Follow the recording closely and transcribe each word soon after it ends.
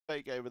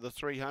Take over the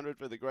 300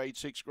 for the grade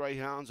 6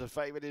 greyhounds. A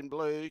favourite in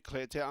blue,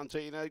 Claire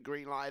Tarantina.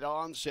 Green light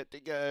on, set to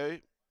go.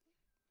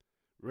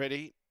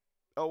 Ready,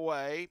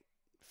 away.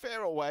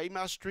 Fair away,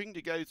 mustering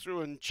to go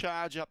through and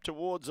charge up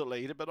towards the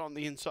leader, but on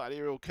the inside,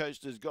 Aerial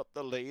Coaster's got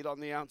the lead.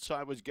 On the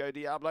outside was Go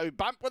Diablo.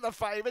 Bump with a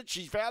favourite.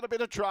 She's found a bit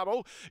of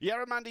trouble.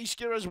 Yarramundi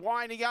Skirra's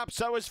winding up.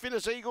 So is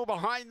Finnis Eagle.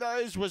 Behind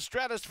those was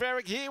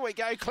Stratospheric. Here we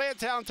go. Claire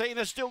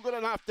Tarantina still good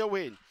enough to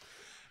win.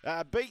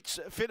 Beats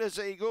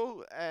Finnis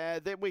Eagle.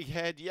 Then we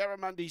had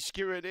Yarramundi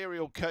Skirra and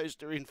Aerial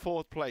Coaster in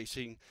 4th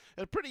placing.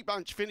 A pretty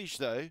bunch finish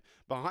though.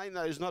 Behind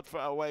those, not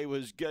far away,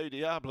 was Go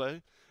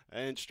Diablo.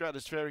 And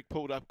Stratospheric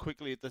pulled up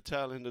quickly at the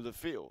tail end of the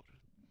field.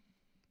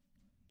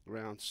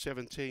 Around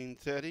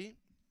 17:30.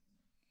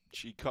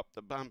 She copped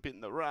the bump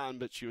in the run,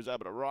 but she was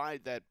able to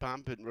ride that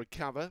bump and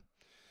recover.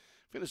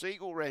 Finnis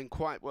Eagle ran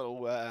quite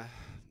well,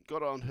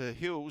 got on her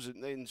heels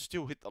and then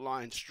still hit the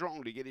line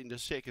strong to get into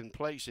 2nd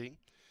placing.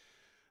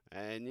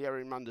 And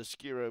Yarramundi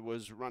Skirra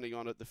was running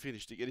on at the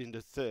finish to get into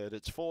 3rd.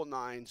 It's 4,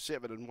 9,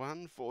 7 and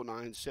 1. 4,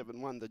 9,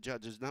 7, 1, the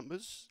judges'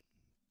 numbers.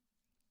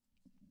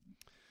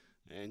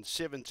 And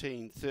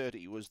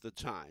 17:30 was the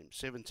time.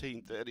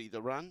 17:30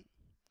 the run.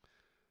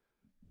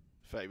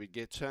 Favourite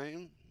gets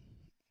home.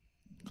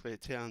 Claire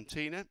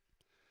Tarantina.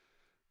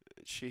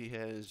 She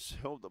has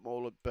held them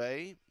all at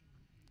bay.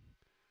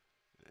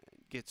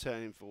 And gets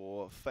home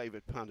for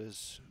favourite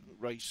punters.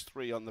 Race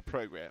 3 on the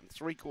program.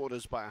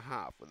 3/4 by a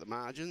half with the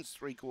margins.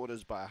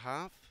 3/4 by a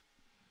half.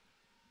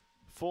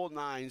 4,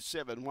 9,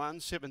 7,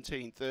 1.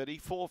 17:30.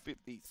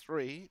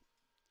 4:53.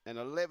 And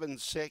 11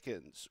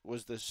 seconds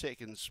was the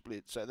second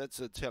split. So that's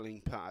the telling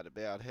part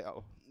about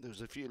how there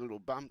was a few little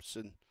bumps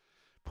and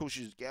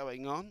pushes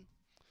going on.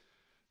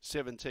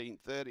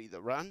 17:30 the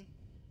run.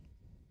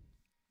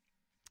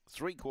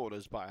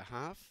 3/4 by a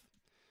half.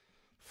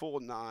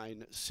 4,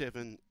 9,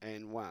 7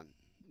 and 1.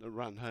 The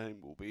run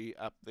home will be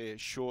up there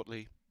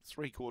shortly.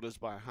 3/4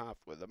 by a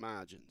half with the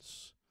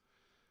margins.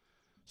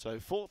 So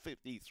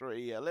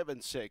 4:53,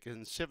 11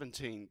 seconds,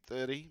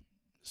 17:30.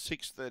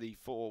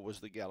 6:34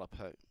 was the gallop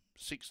home.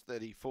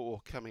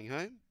 6:34 coming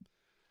home.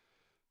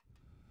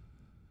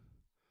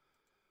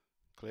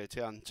 Claire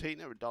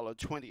Tarantina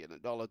 $1.20 and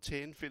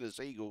 $1.10. Finnis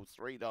Eagle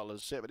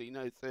 $3.70.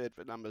 No third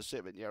for number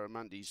 7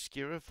 Yarramundi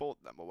Skirra.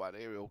 4th number 1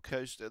 Aerial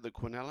Coaster. The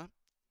Quinella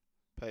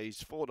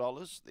pays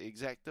 $4. The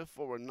Exacta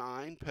 4 and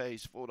 9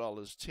 pays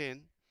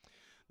 $4.10.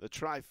 The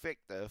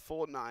Trifecta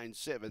 4, 9,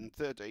 7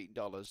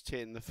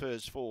 $13.10. The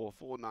first 4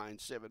 4, 9,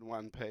 7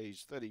 1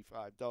 pays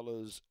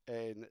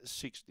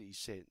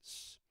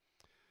 $35.60.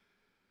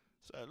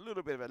 So a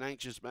little bit of an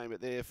anxious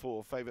moment there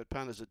for favourite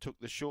punters that took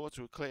the shorts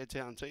with Claire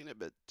Tarantina,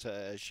 but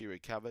she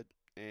recovered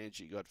and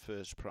she got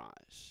first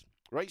prize.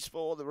 Race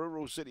 4, the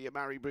Rural City of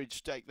Murray-Bridge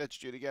Stake. That's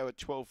due to go at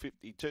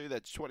 12:52.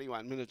 That's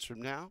 21 minutes from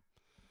now.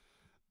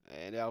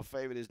 And our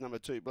favourite is number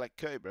 2, Black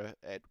Cobra,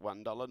 at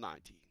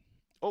 $1.90.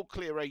 All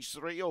clear, race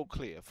 3, all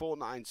clear. 4,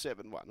 9,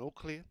 7, 1. All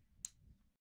clear.